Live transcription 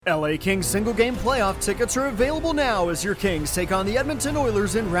LA Kings single game playoff tickets are available now as your Kings take on the Edmonton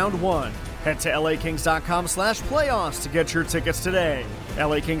Oilers in round 1. Head to lakings.com/playoffs to get your tickets today.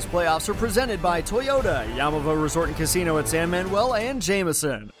 LA Kings playoffs are presented by Toyota, Yamava Resort and Casino at San Manuel, and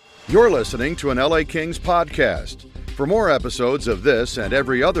Jameson. You're listening to an LA Kings podcast. For more episodes of this and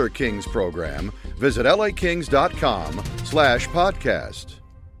every other Kings program, visit lakings.com/podcast.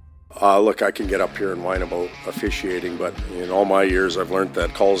 Look, I can get up here and whine about officiating, but in all my years I've learned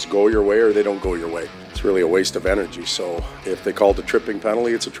that calls go your way or they don't go your way. It's really a waste of energy, so if they called a tripping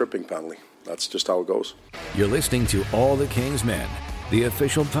penalty, it's a tripping penalty. That's just how it goes. You're listening to All the Kings Men, the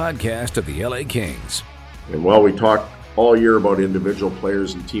official podcast of the LA Kings. And while we talk all year about individual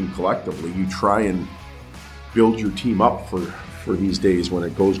players and team collectively, you try and build your team up for these days when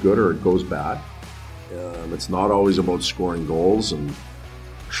it goes good or it goes bad. It's not always about scoring goals and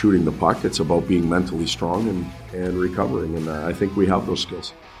shooting the puck. It's about being mentally strong and recovering, and I think we have those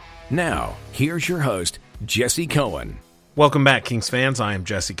skills. Now, here's your host, Jesse Cohen. Welcome back, Kings fans. I am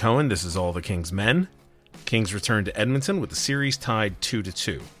Jesse Cohen. This is All the Kings Men. Kings return to Edmonton with the series tied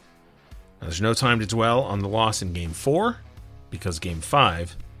 2-2. Now, there's no time to dwell on the loss in Game 4 because Game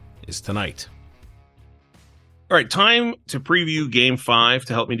 5 is tonight. All right, time to preview Game 5.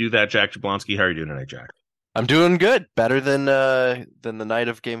 To help me do that, Jack Jablonski. How are you doing tonight, Jack? I'm doing good. Better than the night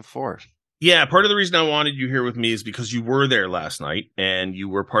of Game 4. Yeah, part of the reason I wanted you here with me is because you were there last night, and you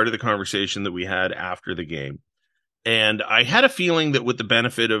were part of the conversation that we had after the game. And I had a feeling that with the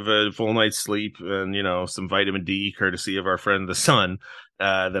benefit of a full night's sleep and, some vitamin D, courtesy of our friend the sun,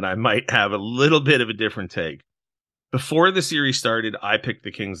 that I might have a little bit of a different take. Before the series started, I picked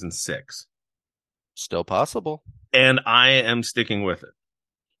the Kings in 6. Still possible. And I am sticking with it.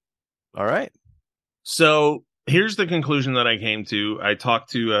 All right. So here's the conclusion that I came to. I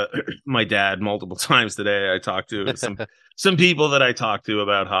talked to my dad multiple times today. I talked to some people that I talked to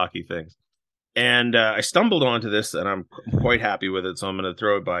about hockey things. And I stumbled onto this, and I'm quite happy with it. So I'm going to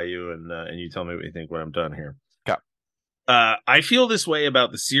throw it by you, and you tell me what you think when I'm done here. Okay. I feel this way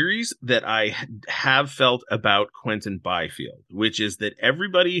about the series that I have felt about Quentin Byfield, which is that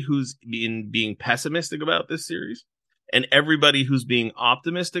everybody who's being pessimistic about this series and everybody who's being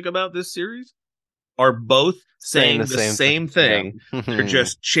optimistic about this series are both saying the same thing. Yeah. They're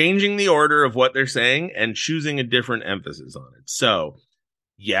just changing the order of what they're saying and choosing a different emphasis on it. So,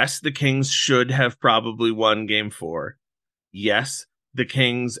 yes, the Kings should have probably won Game 4. Yes, the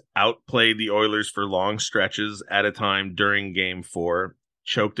Kings outplayed the Oilers for long stretches at a time during Game 4,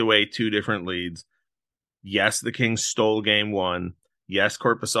 choked away 2 different leads. Yes, the Kings stole Game 1. Yes,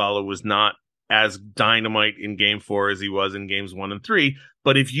 Korpisalo was not as dynamite in Game 4 as he was in Games 1 and 3.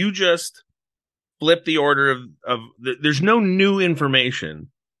 But if you just flip the order of there's no new information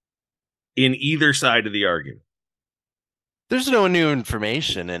in either side of the argument. There's no new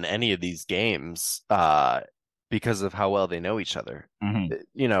information in any of these games because of how well they know each other. Mm-hmm.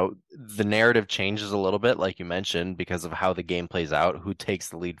 The narrative changes a little bit, like you mentioned, because of how the game plays out, who takes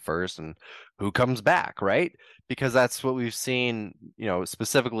the lead first and who comes back, right? Because that's what we've seen,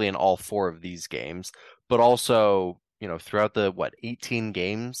 specifically in all 4 of these games, but also throughout the 18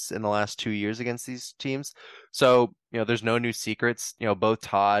 games in the last 2 years against these teams. So, there's no new secrets. Both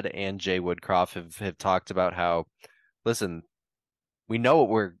Todd and Jay Woodcroft have talked about how, listen, we know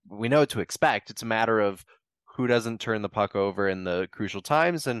what to expect. It's a matter of who doesn't turn the puck over in the crucial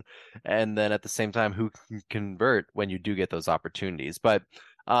times and then at the same time who can convert when you do get those opportunities. But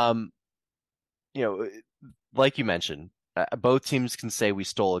like you mentioned, both teams can say we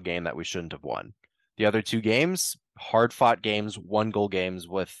stole a game that we shouldn't have won. The other 2 games, hard-fought games, 1-goal games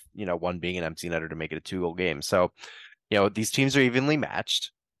with, one being an empty netter to make it a 2-goal game. So, these teams are evenly matched.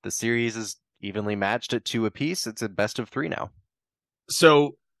 The series is evenly matched at 2 apiece. It's a best of 3 now.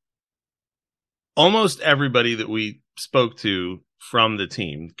 So, almost everybody that we spoke to from the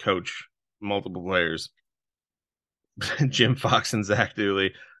team, coach, multiple players, Jim Fox and Zach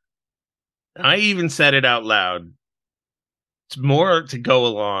Dooley, I even said it out loud. It's more to go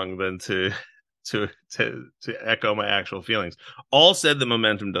along than to echo my actual feelings. All said that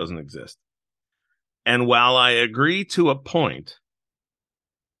momentum doesn't exist. And while I agree to a point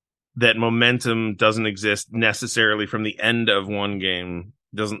that momentum doesn't exist necessarily from the end of one game,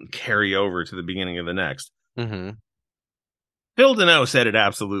 doesn't carry over to the beginning of the next. Mm-hmm. Phil Deneau said it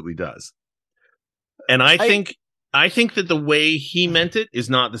absolutely does. And I think that the way he meant it is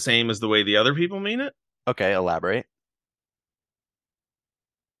not the same as the way the other people mean it. Okay, elaborate.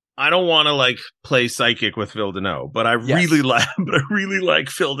 I don't want to play psychic with Phil Deneau, but I really like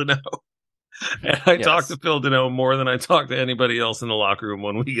Phil Deneau. And I talk to Phil Deneau more than I talk to anybody else in the locker room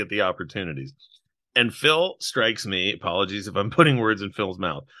when we get the opportunities. And Phil strikes me, apologies if I'm putting words in Phil's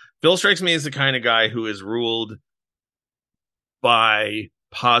mouth. Phil strikes me as the kind of guy who is ruled by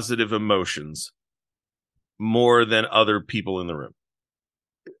positive emotions more than other people in the room.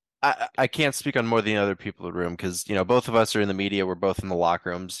 I can't speak on more than other people in the room because, both of us are in the media. We're both in the locker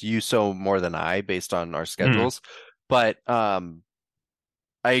rooms. You so more than I based on our schedules. But I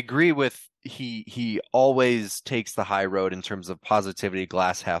agree with he always takes the high road in terms of positivity,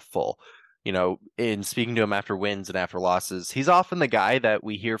 glass half full. In speaking to him after wins and after losses, he's often the guy that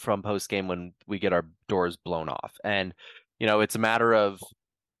we hear from post game when we get our doors blown off. And, it's a matter of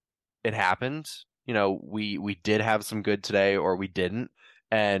it happened. We did have some good today or we didn't.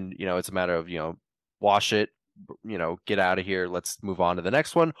 And, it's a matter of, wash it, get out of here. Let's move on to the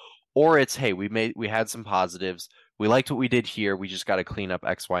next one. Or it's, hey, we had some positives. We liked what we did here. We just got to clean up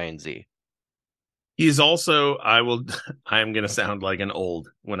X, Y, and Z. He's also, I'm going to sound like an old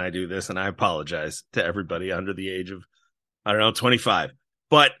when I do this, and I apologize to everybody under the age of, 25.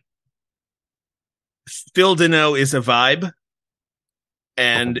 But Phil Deneau is a vibe.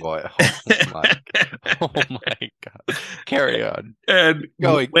 And oh boy. Oh my God. Carry on. And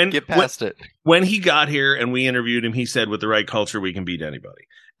get past it. When he got here and we interviewed him, he said, with the right culture, we can beat anybody.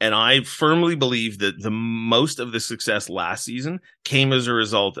 And I firmly believe that the most of the success last season came as a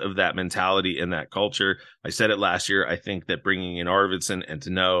result of that mentality and that culture. I said it last year. I think that bringing in Arvidsson and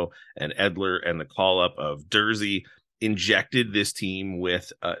Deneau and Edler and the call up of Dursey injected this team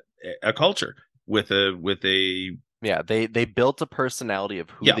with a culture, with a yeah, they built a personality of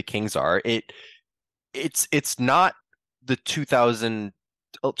who the Kings are. It's not the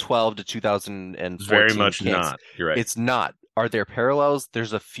 2012 to 2014 very much Kings. not. You're right. It's not. Are there parallels?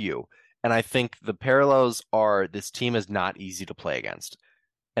 There's a few. And I think the parallels are this team is not easy to play against.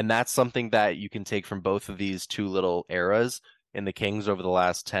 And that's something that you can take from both of these two little eras in the Kings over the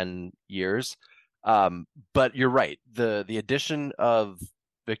last 10 years. But you're right. The addition of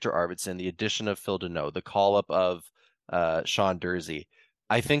Victor Arvidsson, the addition of Phil Deneau, the call-up of Sean Dursey,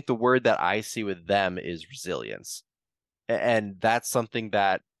 I think the word that I see with them is resilience. And that's something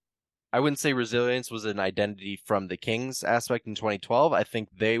that I wouldn't say resilience was an identity from the Kings aspect in 2012. I think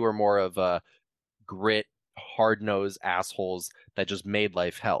they were more of a grit, hard-nosed assholes that just made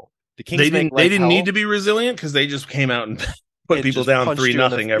life hell. The Kings they didn't need to be resilient because they just came out and put people down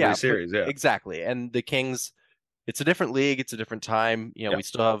 3-0 every series. Yeah, exactly. And the Kings, it's a different league, it's a different time. We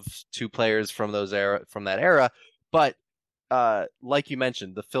still have two players from that era, but like you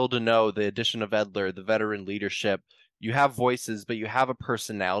mentioned, the Phil Deneau, the addition of Edler, the veteran leadership. You have voices, but you have a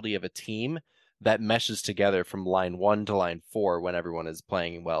personality of a team that meshes together from line 1 to line 4 when everyone is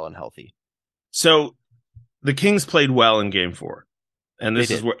playing well and healthy. So the Kings played well in Game 4, and this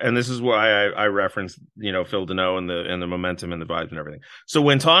is why I referenced Phil Deneau and the momentum and the vibes and everything. So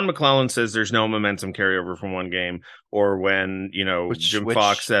when Todd McClellan says there's no momentum carryover from one game, or when Jim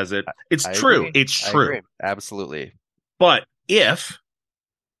Fox says it, it's true. Agree. It's true. Agree. Absolutely. But if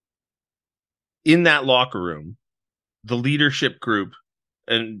in that locker room, the leadership group,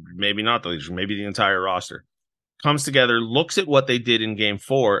 and maybe not the leadership, maybe the entire roster, comes together, looks at what they did in Game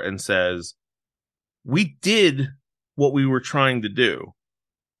 4 and says, we did what we were trying to do,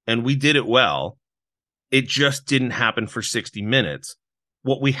 and we did it well. It just didn't happen for 60 minutes.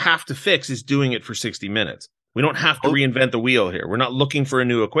 What we have to fix is doing it for 60 minutes. We don't have to reinvent the wheel here. We're not looking for a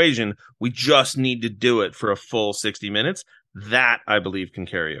new equation. We just need to do it for a full 60 minutes. That, I believe, can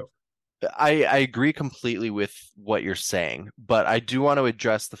carry over. I agree completely with what you're saying, but I do want to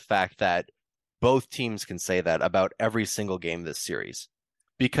address the fact that both teams can say that about every single game this series,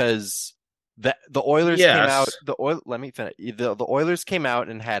 because the Oilers came out. Let me finish. The Oilers came out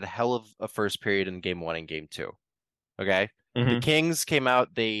and had hell of a first period in Game 1 and Game 2. Okay, The Kings came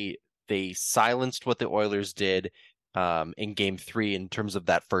out. They silenced what the Oilers did in Game 3 in terms of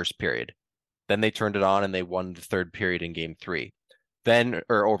that first period. Then they turned it on and they won the third period in Game 3,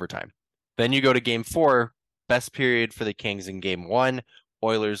 or overtime. Then you go to Game 4, best period for the Kings in Game 1.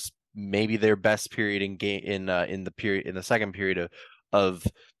 Oilers maybe their best period in the second period of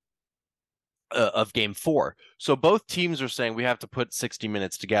Game 4. So both teams are saying we have to put 60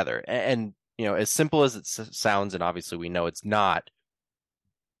 minutes together. And as simple as it sounds, and obviously we know it's not.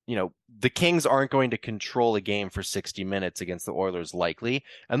 The Kings aren't going to control a game for 60 minutes against the Oilers likely,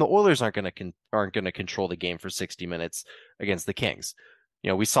 and the Oilers aren't going to control the game for 60 minutes against the Kings.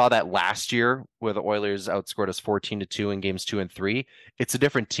 We saw that last year where the Oilers outscored us 14-2 in games 2 and 3. It's a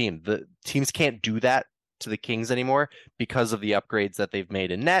different team. The teams can't do that to the Kings anymore because of the upgrades that they've made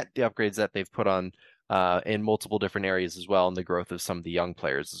in net, the upgrades that they've put on in multiple different areas as well, and the growth of some of the young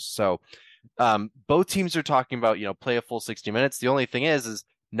players. So both teams are talking about, play a full 60 minutes. The only thing is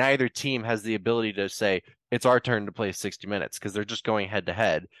neither team has the ability to say, it's our turn to play 60 minutes, because they're just going head to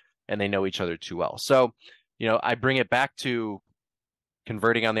head and they know each other too well. So, I bring it back to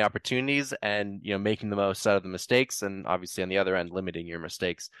converting on the opportunities and, making the most out of the mistakes, and obviously on the other end, limiting your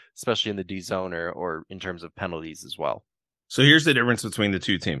mistakes, especially in the D zone or in terms of penalties as well. So here's the difference between the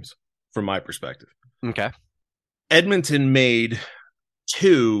two teams from my perspective. Okay. Edmonton made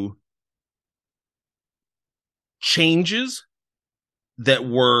 2 changes that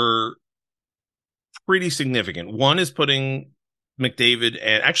were pretty significant. One is putting McDavid,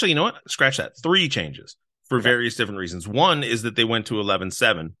 and actually, you know what? Scratch that. 3 changes for various different reasons. One is that they went to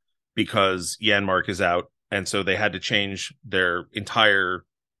 11-7 because Janmark is out, and so they had to change their entire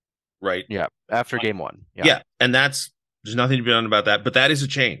right. Yeah, after game 1. Yeah, and there's nothing to be done about that, but that is a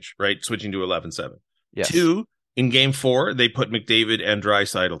change, right? Switching to 11-7. Yes. 2, in game 4, they put McDavid and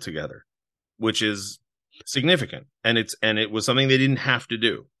Draisaitl together, which is significant, and it was something they didn't have to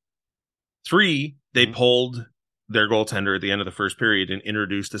do. 3, they pulled their goaltender at the end of the first period and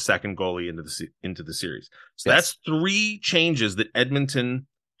introduced a second goalie into the series. So that's 3 changes that Edmonton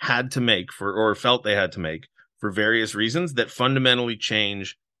had to make or felt they had to make for various reasons that fundamentally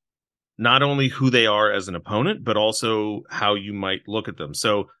change not only who they are as an opponent, but also how you might look at them.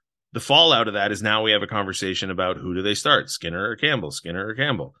 So the fallout of that is now we have a conversation about who do they start, Skinner or Campbell.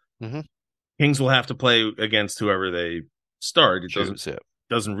 Mm-hmm. Kings will have to play against whoever they start. It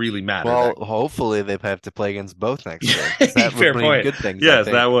doesn't really matter. Well, hopefully they have to play against both next year. That Fair would bring point. good things. Yes,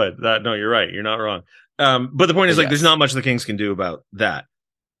 that would. No, you're right. You're not wrong. But the point is, there's not much the Kings can do about that.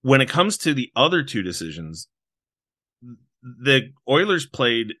 When it comes to the other 2 decisions, the Oilers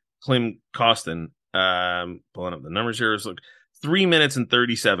played Klim Kostin, pulling up the numbers here. Look, 3 minutes and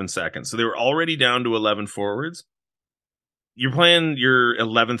 37 seconds. So they were already down to 11 forwards. You're playing your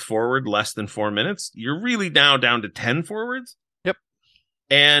 11th forward less than 4 minutes. You're really now down to 10 forwards. Yep.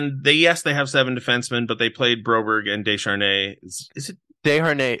 And they have 7 defensemen, but they played Broberg and Descharnais. Is it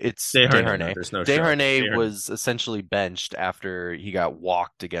Desharnais? It's Desharnais. There's no Desharnais was essentially benched after he got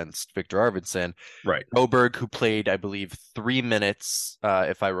walked against Victor Arvidsson. Right. Broberg, who played, I believe, 3 minutes,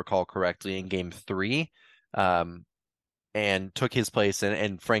 if I recall correctly, in game 3, and took his place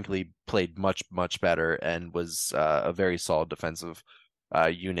and frankly played much, much better and was a very solid defensive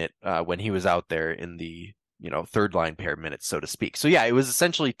unit when he was out there in the third line pair minutes, so to speak. So yeah, it was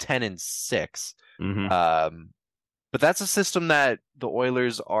essentially 10 and 6. Mm-hmm. But that's a system that the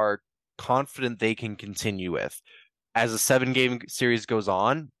Oilers are confident they can continue with. As a 7-game series goes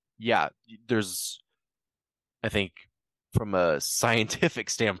on, yeah, there's, I think, from a scientific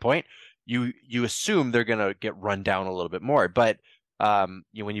standpoint, you assume they're going to get run down a little bit more. But when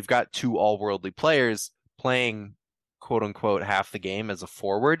you've got 2 all-worldly players playing, quote-unquote, half the game as a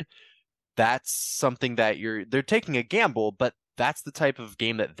forward, that's something that they're taking a gamble, but that's the type of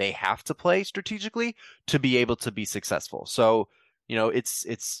game that they have to play strategically to be able to be successful. So,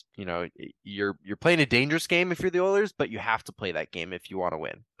 it's you're playing a dangerous game if you're the Oilers, but you have to play that game if you want to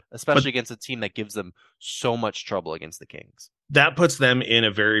win, especially against a team that gives them so much trouble against the Kings. That puts them in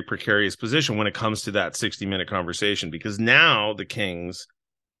a very precarious position when it comes to that 60-minute conversation, because now the Kings,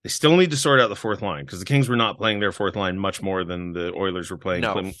 they still need to sort out the fourth line, because the Kings were not playing their fourth line much more than the Oilers were playing.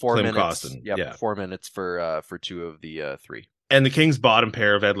 No, Klim 4 minutes. Kostin. Yeah, 4 minutes for 2 of the 3. And the Kings' bottom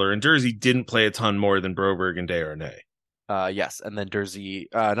pair of Edler and Jersey didn't play a ton more than Broberg and Desharnais. Yes, and then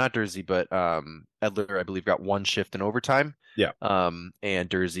not Jersey, but Edler, I believe, got 1 shift in overtime. Yeah. And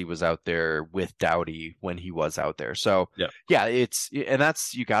Jersey was out there with Doughty when he was out there. So yeah,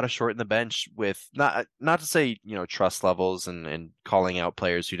 that's you got to shorten the bench with not to say trust levels and calling out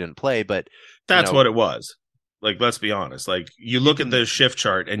players who didn't play, but that's what it was. Like, let's be honest. Like, you look at the shift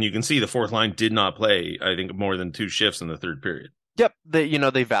chart and you can see the fourth line did not play, I think, more than 2 shifts in the third period. Yep.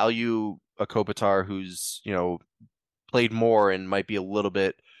 They value a Kopitar who's, played more and might be a little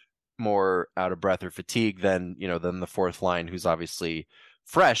bit more out of breath or fatigue than the fourth line, who's obviously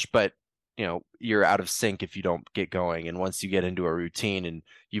fresh, but you're out of sync if you don't get going. And once you get into a routine and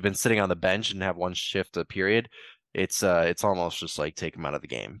you've been sitting on the bench and have 1 shift a period, it's almost just like take them out of the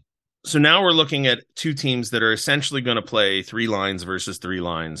game. So now we're looking at 2 teams that are essentially going to play 3 lines versus 3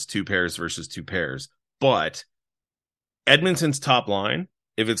 lines, 2 pairs versus 2 pairs. But Edmonton's top line,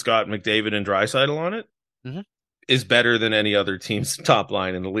 if it's got McDavid and Draisaitl on it, is better than any other team's top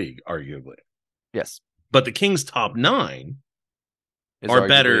line in the league, arguably. Yes. But the Kings' top 9 are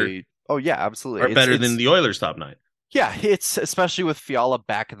better. Oh, yeah, absolutely. Are better than the Oilers' top 9. Yeah, it's especially with Fiala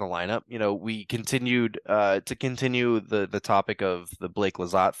back in the lineup. We continued to continue the topic of the Blake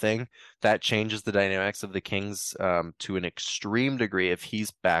Lizotte thing. That changes the dynamics of the Kings to an extreme degree if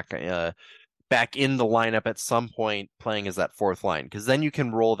he's back back in the lineup at some point playing as that fourth line, because then you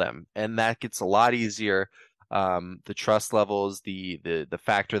can roll them, and that gets a lot easier. The trust levels, the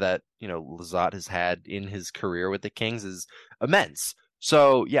factor that Lizotte has had in his career with the Kings is immense.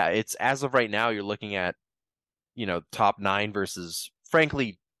 So yeah, it's as of right now you're looking at top 9 versus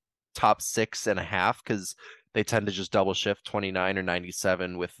frankly top 6.5, because they tend to just double shift 29 or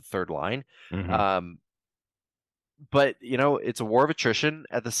 97 with the third line. Mm-hmm. But it's a war of attrition.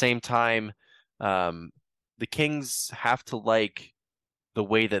 At the same time, the Kings have to like the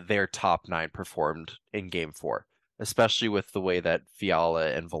way that their top 9 performed in Game 4, especially with the way that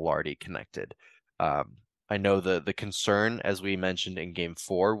Fiala and Velarde connected. I know the concern, as we mentioned in Game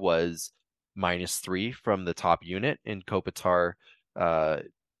 4, was -3 from the top unit in Kopitar,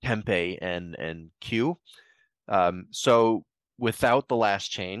 Kempe, and Q. So without the last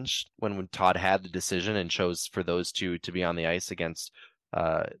change, when Todd had the decision and chose for those two to be on the ice against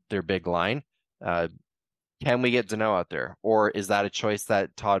their big line, can we get Danault out there? Or is that a choice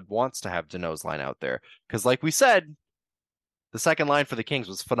that Todd wants to have Danault's line out there? Because like we said, the second line for the Kings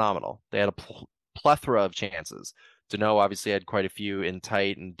was phenomenal. They had a plethora of chances. Danault obviously had quite a few in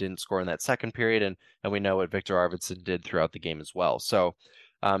tight and didn't score in that second period, and we know what Victor Arvidsson did throughout the game as well. So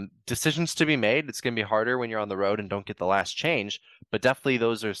decisions to be made. It's going to be harder when you're on the road and don't get the last change, but definitely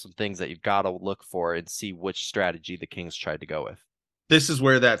those are some things that you've got to look for and see which strategy the Kings tried to go with. This is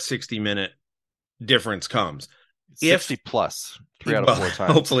where that 60-minute difference comes. 60 plus 3 out of 4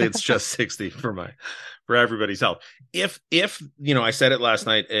 times. Hopefully it's just 60 for everybody's health. If I said it last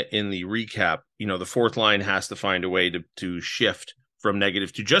night in the recap, the fourth line has to find a way to shift from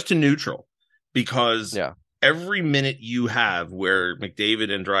negative to just to neutral, because every minute you have where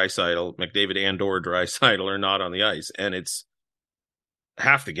McDavid and or Draisaitl are not on the ice, and it's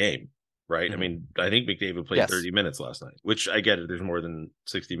half the game, right? Mm-hmm. I mean, I think McDavid played 30 minutes last night, which I get it. There's more than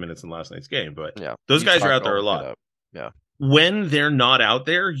 60 minutes in last night's game, but those guys are out there a lot. Yeah. When they're not out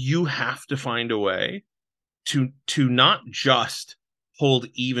there, you have to find a way to not just hold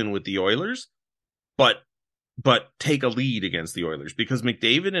even with the Oilers, but take a lead against the Oilers, because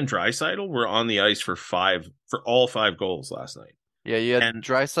McDavid and Draisaitl were on the ice for all 5 goals last night. Yeah, you had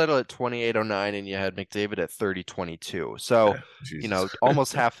Draisaitl at 28:09 and you had McDavid at 30:22. So,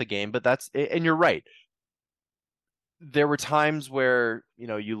 almost half the game, but and you're right. There were times where,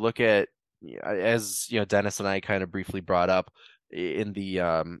 you look at, as Dennis and I kind of briefly brought up in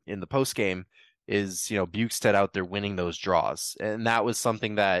the post game, is Bukestad out there winning those draws, and that was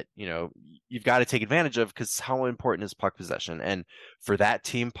something that you've got to take advantage of, because how important is puck possession? And for that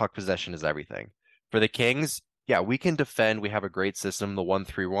team, puck possession is everything. For the Kings, we can defend. We have a great system. The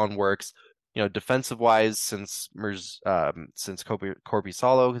 1-3-1 works. Defensive wise, since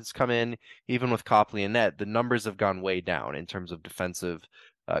Korpisalo has come in, even with Copley and net, the numbers have gone way down in terms of defensive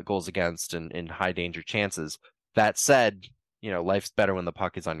goals against and high danger chances. That said, life's better when the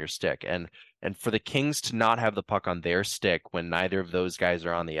puck is on your stick, and for the Kings to not have the puck on their stick when neither of those guys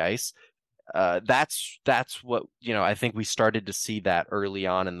are on the ice, that's what I think we started to see that early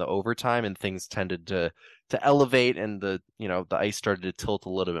on in the overtime, and things tended to elevate, and the ice started to tilt a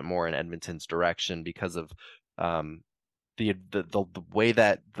little bit more in Edmonton's direction because of the way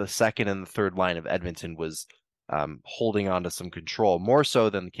that the second and the third line of Edmonton was holding on to some control, more so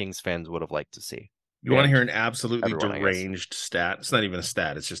than the Kings fans would have liked to see. You want to hear an absolutely deranged stat? It's not even a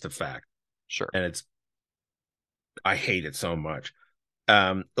stat. It's just a fact. Sure. And I hate it so much.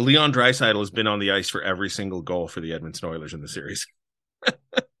 Leon Draisaitl has been on the ice for every single goal for the Edmonton Oilers in the series.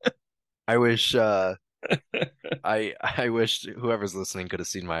 I wish I wish whoever's listening could have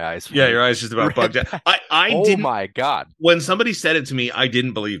seen my eyes. Yeah, your eyes just about bugged out. Oh didn't, my God. When somebody said it to me, I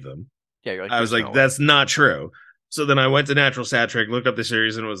didn't believe them. Yeah, you're like, I was like, that's not true. So then I went to Natural Stat Trick, looked up the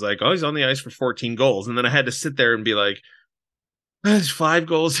series, and was like, oh, he's on the ice for 14 goals. And then I had to sit there and be like, there's 5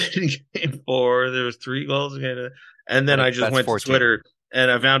 goals in Game 4. There was 3 goals in and then I just went 14. To Twitter,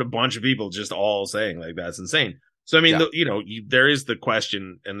 and I found a bunch of people just all saying, like, that's insane. So, I mean, there is the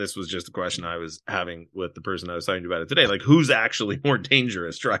question, and this was just a question I was having with the person I was talking about it today, like, who's actually more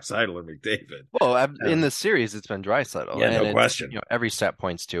dangerous, Draisaitl or McDavid? Well, in the series, it's been Draisaitl. Yeah, no question. Every stat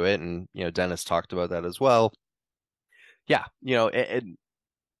points to it, and, Dennis talked about that as well. Yeah,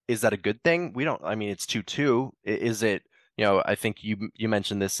 is that a good thing? It's 2-2. Is it, I think you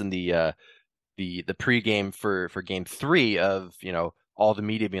mentioned this in the pregame for Game 3 of, all the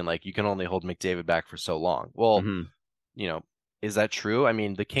media being like, you can only hold McDavid back for so long. Well, is that true? I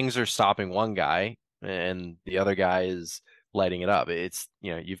mean, the Kings are stopping one guy and the other guy is lighting it up. It's,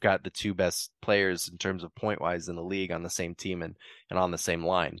 you've got the 2 best players in terms of point wise in the league on the same team and on the same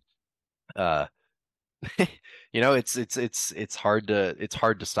line. It's hard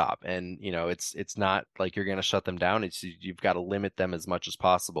to stop, and it's not like you're going to shut them down. You've got to limit them as much as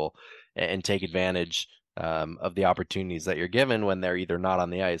possible and take advantage of the opportunities that you're given when they're either not on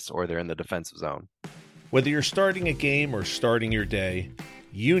the ice or they're in the defensive zone. Whether you're starting a game or starting your day,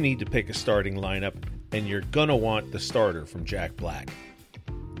 you need to pick a starting lineup, and you're gonna want the starter from Jack Black.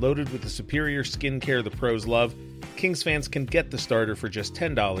 Loaded with the superior skincare the pros love, Kings fans can get the starter for just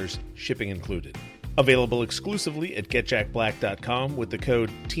 $10, shipping included. Available exclusively at getjackblack.com with the code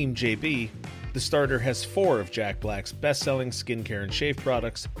TEAMJB, the starter has 4 of Jack Black's best-selling skincare and shave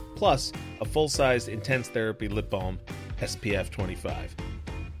products, plus a full-sized intense therapy lip balm, SPF 25.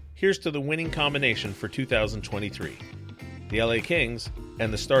 Here's to the winning combination for 2023. The LA Kings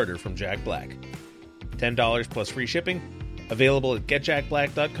and the starter from Jack Black. $10 plus free shipping. Available at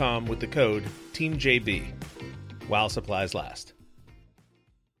getjackblack.com with the code TEAMJB. While supplies last.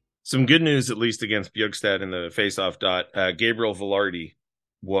 Some good news, at least against Bjugstad in the face-off dot. Gabriel Velarde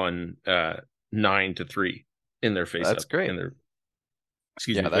won 9-3 in their face-off. That's great. In their,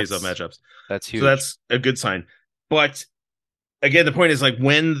 face-off matchups. That's huge. So that's a good sign. But again, the point is, like,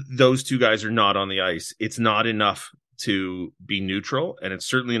 when those two guys are not on the ice, it's not enough to be neutral, and it's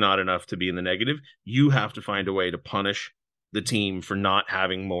certainly not enough to be in the negative. You have to find a way to punish the team for not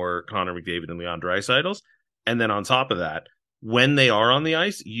having more Connor McDavid and Leon Draisaitl's. And then on top of that, when they are on the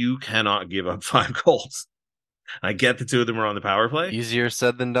ice, you cannot give up 5 goals. I get the two of them are on the power play. Easier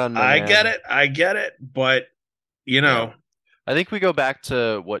said than done. I get it. But, I think we go back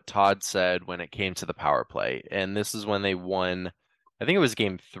to what Todd said when it came to the power play. And this is when they won, I think it was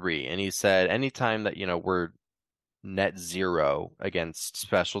game 3. And he said, anytime that, we're net 0 against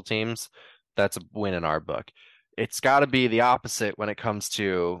special teams, that's a win in our book. It's got to be the opposite when it comes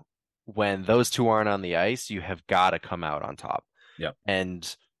to when those two aren't on the ice. You have got to come out on top. Yeah. And,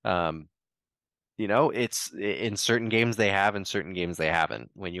 it's in certain games they have, in certain games they haven't.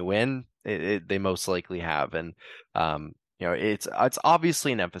 When you win, they most likely have. And, it's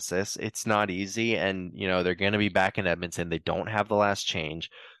obviously an emphasis. It's not easy. And, they're going to be back in Edmonton. They don't have the last change.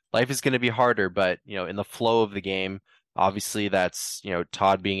 Life is going to be harder, but, in the flow of the game, obviously that's,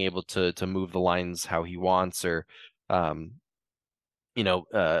 Todd being able to move the lines how he wants, or, or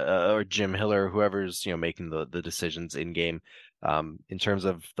Jim Hiller, whoever's, making the decisions in game, in terms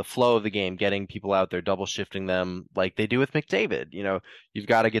of the flow of the game, getting people out there, double shifting them like they do with McDavid. You've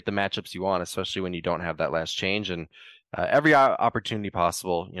got to get the matchups you want, especially when you don't have that last change, and every opportunity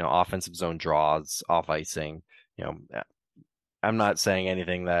possible, offensive zone draws, off icing, I'm not saying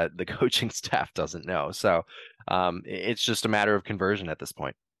anything that the coaching staff doesn't know. So it's just a matter of conversion at this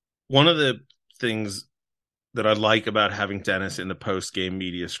point. One of the things that I like about having Dennis in the post-game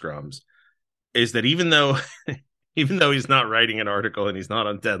media scrums is that even though he's not writing an article and he's not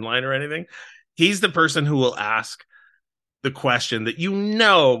on deadline or anything, he's the person who will ask the question that,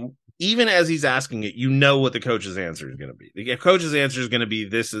 even as he's asking it, what the coach's answer is going to be. The coach's answer is going to be,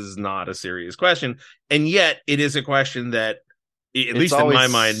 this is not a serious question. And yet it is a question that, at least in my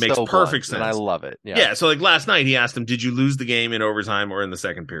mind, makes perfect sense. And I love it. Yeah. So like last night, he asked him, did you lose the game in overtime or in the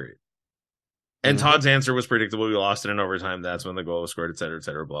second period? And Todd's answer was predictable. We lost it in overtime. That's when the goal was scored, et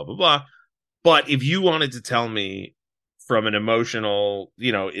cetera, blah, blah, blah. But if you wanted to tell me from an emotional,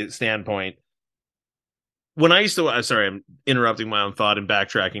 standpoint, when I used to, sorry, I'm interrupting my own thought and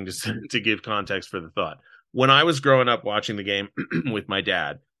backtracking just to give context for the thought. When I was growing up watching the game with my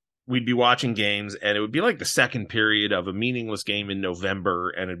dad, we'd be watching games and it would be like the second period of a meaningless game in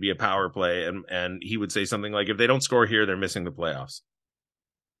November, and it'd be a power play. And he would say something like, if they don't score here, they're missing the playoffs.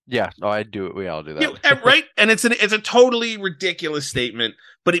 Yeah, I do it. We all do that. Right? And it's a totally ridiculous statement,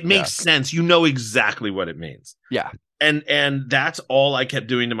 but it makes sense. You know exactly what it means. Yeah. And that's all I kept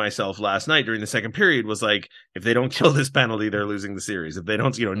doing to myself last night during the second period was like, if they don't kill this penalty, they're losing the series. If they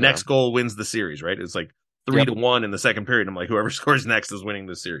don't, next goal wins the series, right? It's like 3-1 in the second period. I'm like, whoever scores next is winning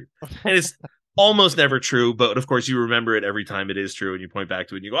the series. And it's almost never true, but of course you remember it every time it is true, and you point back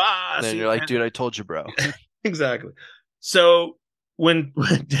to it and you go, and you're like, dude, I told you, bro. Exactly. So when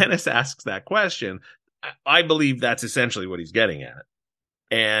Dennis asks that question, I believe that's essentially what he's getting at.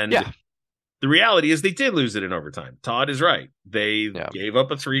 And the reality is they did lose it in overtime. Todd is right. They gave up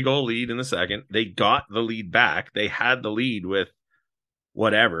a 3-goal lead in the second. They got the lead back. They had the lead with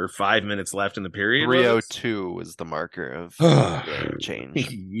 5 minutes left in the period. 3:02 was the marker of the change.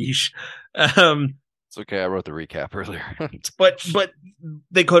 Yeesh. It's okay. I wrote the recap earlier. but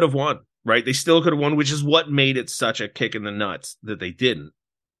they could have won, right? They still could have won, which is what made it such a kick in the nuts that they didn't.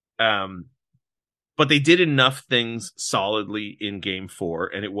 But they did enough things solidly in game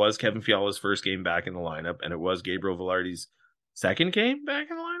 4, and it was Kevin Fiala's first game back in the lineup, and it was Gabriel Velarde's second game back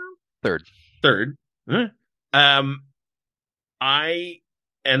in the lineup? Third. And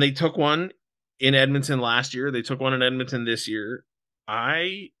they took one in Edmonton last year. They took one in Edmonton this year.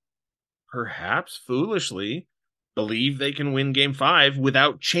 I perhaps foolishly believe they can win game 5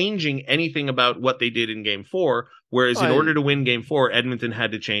 without changing anything about what they did in game 4. Whereas in order to win game 4, Edmonton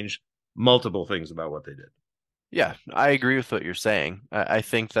had to change multiple things about what they did. Yeah, I agree with what you're saying. I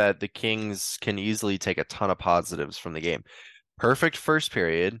think that the Kings can easily take a ton of positives from the game. Perfect first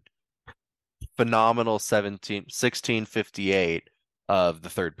period, phenomenal 16:58 of the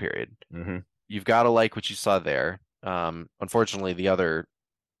third period. Mm-hmm. You've got to like what you saw there. Unfortunately, the other,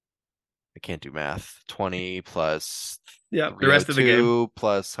 I can't do math, 20 plus the rest of the game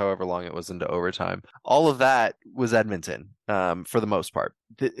plus however long it was into overtime. All of that was Edmonton for the most part.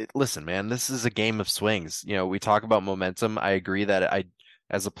 Listen, man, this is a game of swings. You know, we talk about momentum. I agree that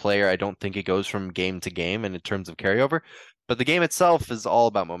as a player, I don't think it goes from game to game and in terms of carryover. But the game itself is all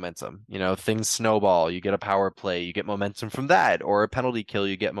about momentum. You know, things snowball. You get a power play, you get momentum from that, or a penalty kill,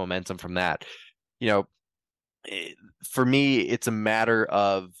 you get momentum from that. You know, for me, it's a matter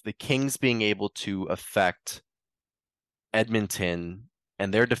of the Kings being able to affect Edmonton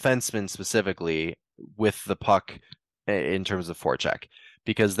and their defensemen specifically with the puck in terms of forecheck,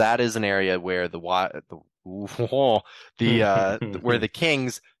 because that is an area where where the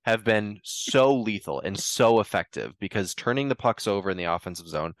Kings have been so lethal and so effective, because turning the pucks over in the offensive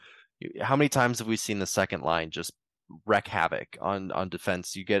zone, how many times have we seen the second line just wreak havoc on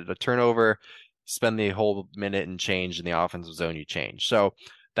defense? You get a turnover, spend the whole minute and change in the offensive zone, you change. So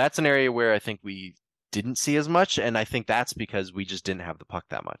that's an area where I think we didn't see as much, and I think that's because we just didn't have the puck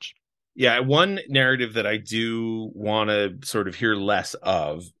that much. Yeah, one narrative that I do want to sort of hear less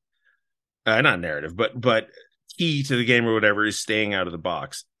of, not narrative, but key to the game or whatever, is staying out of the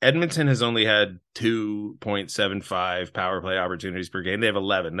box. Edmonton has only had 2.75 power play opportunities per game. They have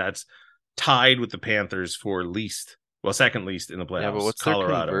 11. That's tied with the Panthers for second least in the playoffs. Yeah, but what's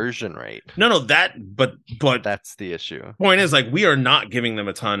Colorado. Their conversion rate? No, but that's the issue. Point is, like, we are not giving them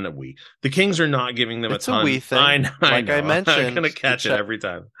a ton. The Kings are not giving them it's a ton. A we thing. I mentioned, I'm gonna catch it every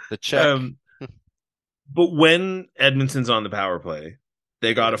time. The check. But when Edmonton's on the power play,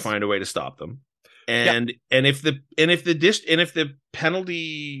 they got to find a way to stop them. And if the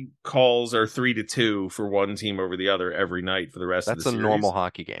penalty calls are 3-2 for one team over the other every night for the rest of the series, that's a normal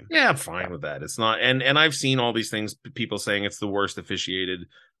hockey game. Yeah, I'm fine with that. It's not, and I've seen all these things, people saying it's the worst officiated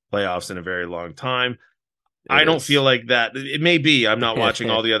playoffs in a very long time. I don't feel like that. It may be. I'm not watching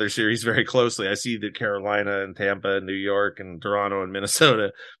all the other series very closely. I see that Carolina and Tampa and New York and Toronto and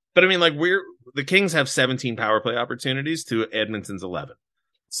Minnesota. But I mean, like, the Kings have 17 power play opportunities to Edmonton's 11.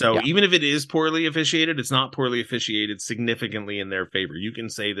 So even if it is poorly officiated, it's not poorly officiated significantly in their favor. You can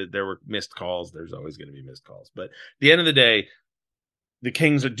say that there were missed calls. There's always going to be missed calls. But at the end of the day, the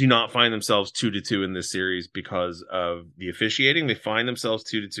Kings do not find themselves 2-2 in this series because of the officiating. They find themselves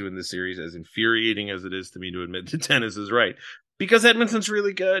 2-2 in this series, as infuriating as it is to me to admit that Dennis is right, because Edmonton's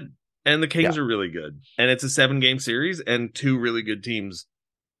really good and the Kings are really good. And it's a 7-game series, and two really good teams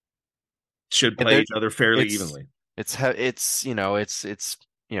should play each other fairly evenly. It's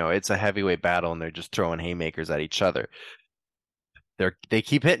a heavyweight battle, and they're just throwing haymakers at each other. They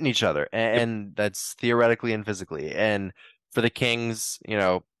keep hitting each other, and that's theoretically and physically. And for the Kings,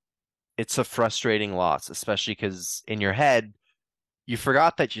 it's a frustrating loss, especially because in your head, you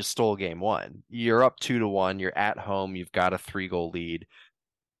forgot that you stole game 1. You're up 2-1. You're at home. You've got a 3-goal lead.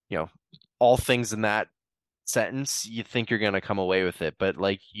 All things in that sentence, you think you're going to come away with it. But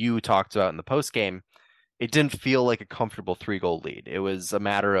like you talked about in the post game, it didn't feel like a comfortable 3-goal lead. It was a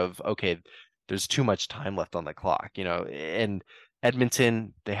matter of, okay, there's too much time left on the clock, and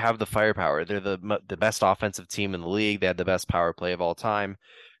Edmonton, they have the firepower. They're the best offensive team in the league. They had the best power play of all time.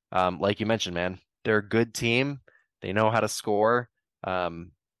 Like you mentioned, man, they're a good team. They know how to score. And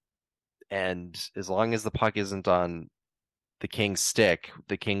as long as the puck isn't on the Kings' stick,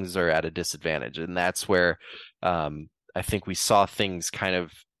 the Kings are at a disadvantage. And that's where I think we saw things kind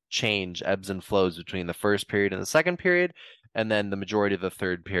of change, ebbs and flows between the first period and the second period, and then the majority of the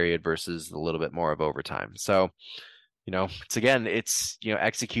third period versus a little bit more of overtime. So, it's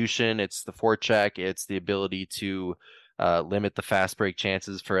execution, it's the forecheck, it's the ability to limit the fast break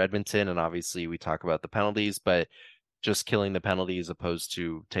chances for Edmonton, and obviously we talk about the penalties, but just killing the penalties opposed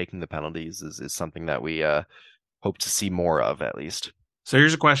to taking the penalties is something that we hope to see more of, at least. So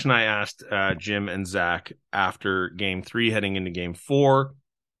here's a question I asked Jim and Zach after Game 3 heading into Game 4.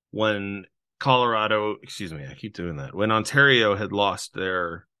 When Ontario had lost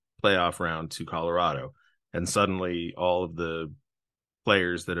their playoff round to Colorado, and suddenly all of the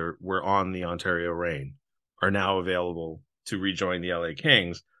players that were on the Ontario Reign are now available to rejoin the LA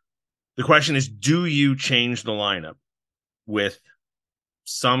Kings, The question is, do you change the lineup with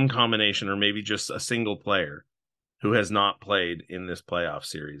some combination or maybe just a single player who has not played in this playoff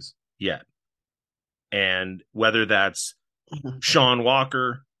series yet? And whether that's Sean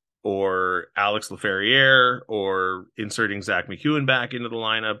Walker or Alex Laferriere or inserting Zach McEwen back into the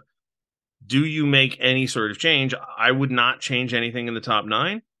lineup, do you make any sort of change? I would not change anything in the top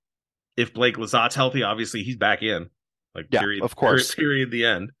 9. If Blake Lizotte healthy, obviously he's back in. Period, of course. Period, the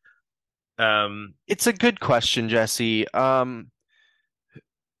end. It's a good question, Jesse. In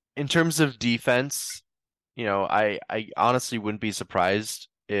terms of defense, I honestly wouldn't be surprised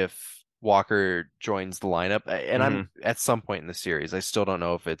if Walker joins the lineup, and I'm at some point in the series. I still don't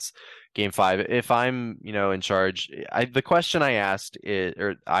know if it's game 5. If I'm, in charge, the question I asked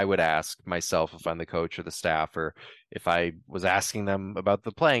or I would ask myself if I'm the coach or the staff, or if I was asking them about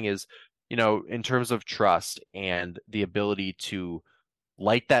the playing is, in terms of trust and the ability to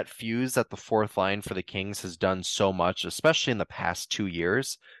light that fuse that the fourth line for the Kings has done so much, especially in the past 2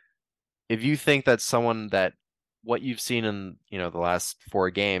 years. If you think that someone that what you've seen in, the last 4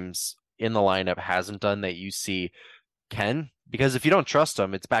 games in the lineup hasn't done that you see can, because if you don't trust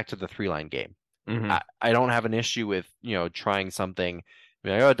them, it's back to the 3-line game. I don't have an issue with, trying something,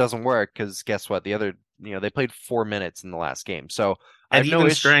 it doesn't work, because guess what? The other, they played 4 minutes in the last game. So I have no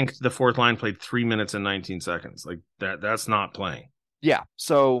issue. Strength, the fourth line played 3 minutes and 19 seconds. That's not playing. Yeah.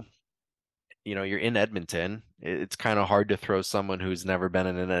 So, you're in Edmonton. It's kind of hard to throw someone who's never been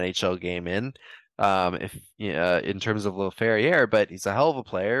in an NHL game in. In terms of Laferriere, but he's a hell of a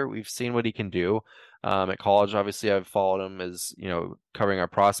player. We've seen what he can do. At college, obviously, I've followed him as, covering our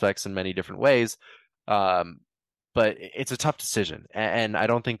prospects in many different ways. But it's a tough decision. And I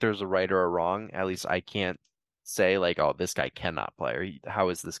don't think there's a right or a wrong. At least I can't say this guy cannot play, or how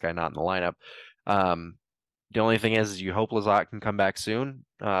is this guy not in the lineup? The only thing is you hope Lizotte can come back soon.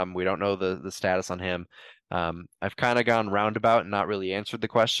 We don't know the status on him. I've kind of gone roundabout and not really answered the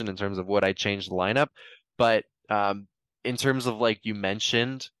question in terms of would I change the lineup. But in terms of, you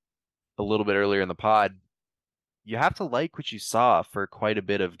mentioned a little bit earlier in the pod, you have to like what you saw for quite a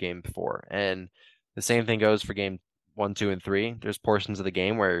bit of game 4. And the same thing goes for game 1, 2, and 3. There's portions of the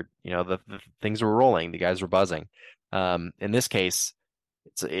game where, the things were rolling. The guys were buzzing. In this case,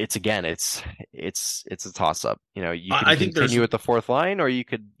 it's a toss up. You can continue with the fourth line, or you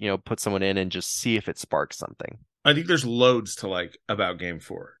could, put someone in and just see if it sparks something. I think there's loads to like about game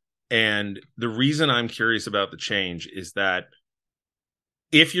 4. And the reason I'm curious about the change is that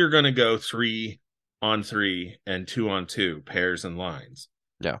if you're going to go 3-on-3 and 2-on-2 pairs and lines,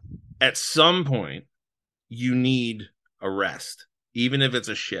 at some point you need a rest, even if it's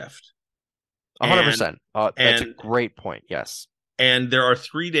a shift. 100%. That's a great point. Yes. And there are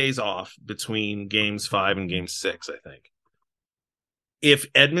 3 days off between games 5 and game 6, I think. If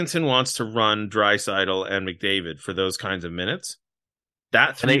Edmonton wants to run Draisaitl and McDavid for those kinds of minutes,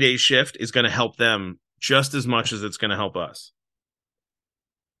 that 3-day shift is going to help them just as much as it's going to help us.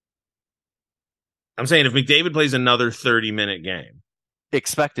 I'm saying if McDavid plays another 30-minute game,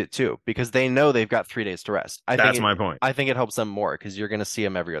 expect it too, because they know they've got 3 days to rest. That's my point. I think it helps them more because you're going to see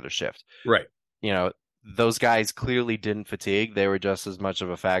them every other shift. Right. Those guys clearly didn't fatigue. They were just as much of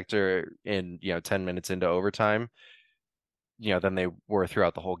a factor in, 10 minutes into overtime, than they were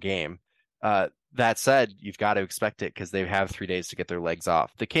throughout the whole game. That said, you've got to expect it because they have 3 days to get their legs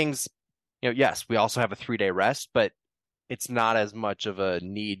off. The Kings, yes, we also have a 3-day rest, but it's not as much of a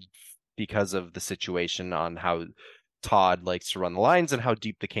need because of the situation on how Todd likes to run the lines and how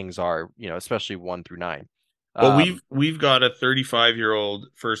deep the Kings are, especially 1 through 9. Well, we've got a 35-year-old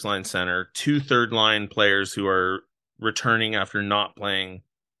first-line center, 2 third-line players who are returning after not playing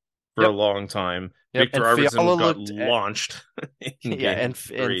for a long time. Victor Arvidsson got launched. And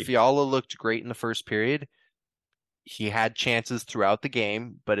Fiala looked great in the first period. He had chances throughout the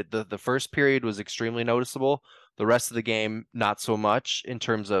game, but the first period was extremely noticeable. The rest of the game, not so much in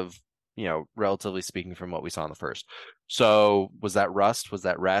terms of, relatively speaking from what we saw in the first. So was that rust? Was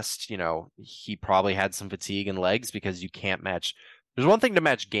that rest? He probably had some fatigue in legs because you can't match. There's one thing to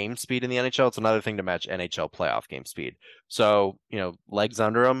match game speed in the NHL. It's another thing to match NHL playoff game speed. So, legs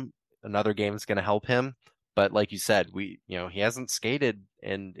under him, another game is going to help him. But like you said, he hasn't skated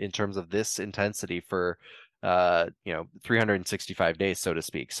in terms of this intensity for, 365 days, so to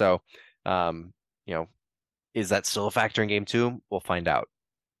speak. So, is that still a factor in game 2? We'll find out.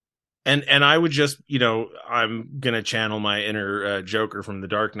 And I would just, I'm going to channel my inner Joker from the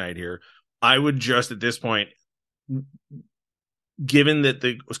Dark Knight here. I would just at this point, given that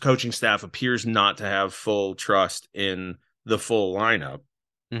the coaching staff appears not to have full trust in the full lineup,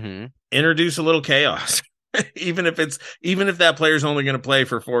 introduce a little chaos. even if that player's only going to play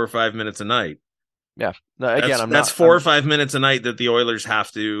for 4 or 5 minutes a night. Yeah. No, again, that's 4 or 5 minutes a night that the Oilers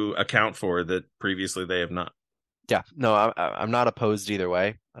have to account for that previously they have not. Yeah. No, I'm not opposed either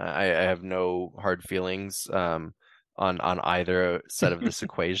way. I have no hard feelings on either set of this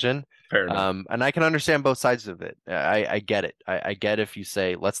equation. Fair enough. And I can understand both sides of it. I get it. I get if you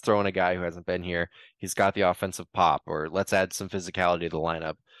say, let's throw in a guy who hasn't been here. He's got the offensive pop, or let's add some physicality to the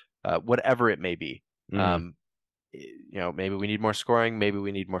lineup, whatever it may be. Maybe we need more scoring. Maybe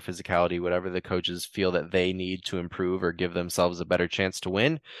we need more physicality, whatever the coaches feel that they need to improve or give themselves a better chance to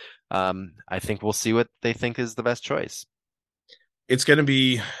win. I think we'll see what they think is the best choice. It's going to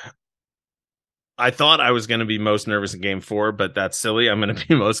be... I thought I was going to be most nervous in Game 4, but that's silly. I'm going to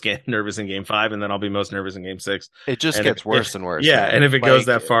be most nervous in Game 5, and then I'll be most nervous in Game 6. It just gets worse and worse. Yeah, man. and if it goes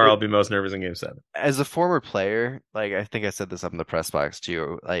that far, I'll be most nervous in Game 7. As a former player, like I think I said this up in the press box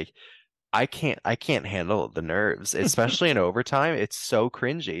too, like I can't handle the nerves, especially in overtime. It's so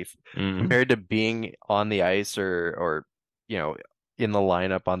cringy compared to being on the ice or in the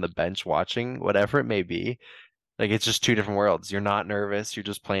lineup on the bench watching, whatever it may be. Like, it's just two different worlds. You're not nervous. You're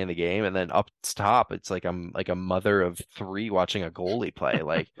just playing the game. And then up top, it's like I'm like a mother of 3 watching a goalie play.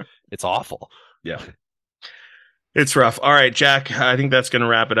 Like, it's awful. Yeah. It's rough. All right, Jack, I think that's going to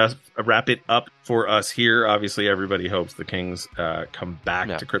wrap it up for us here. Obviously, everybody hopes the Kings come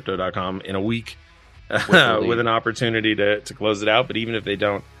back to Crypto.com in a week with an opportunity to close it out. But even if they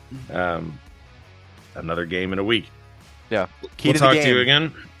don't, another game in a week. Yeah. We'll talk to you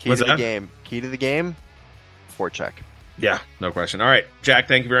again. Key to the game. Forecheck. Yeah, no question. All right, Jack,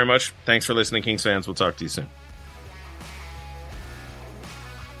 thank you very much. Thanks for listening, Kings fans. We'll talk to you soon.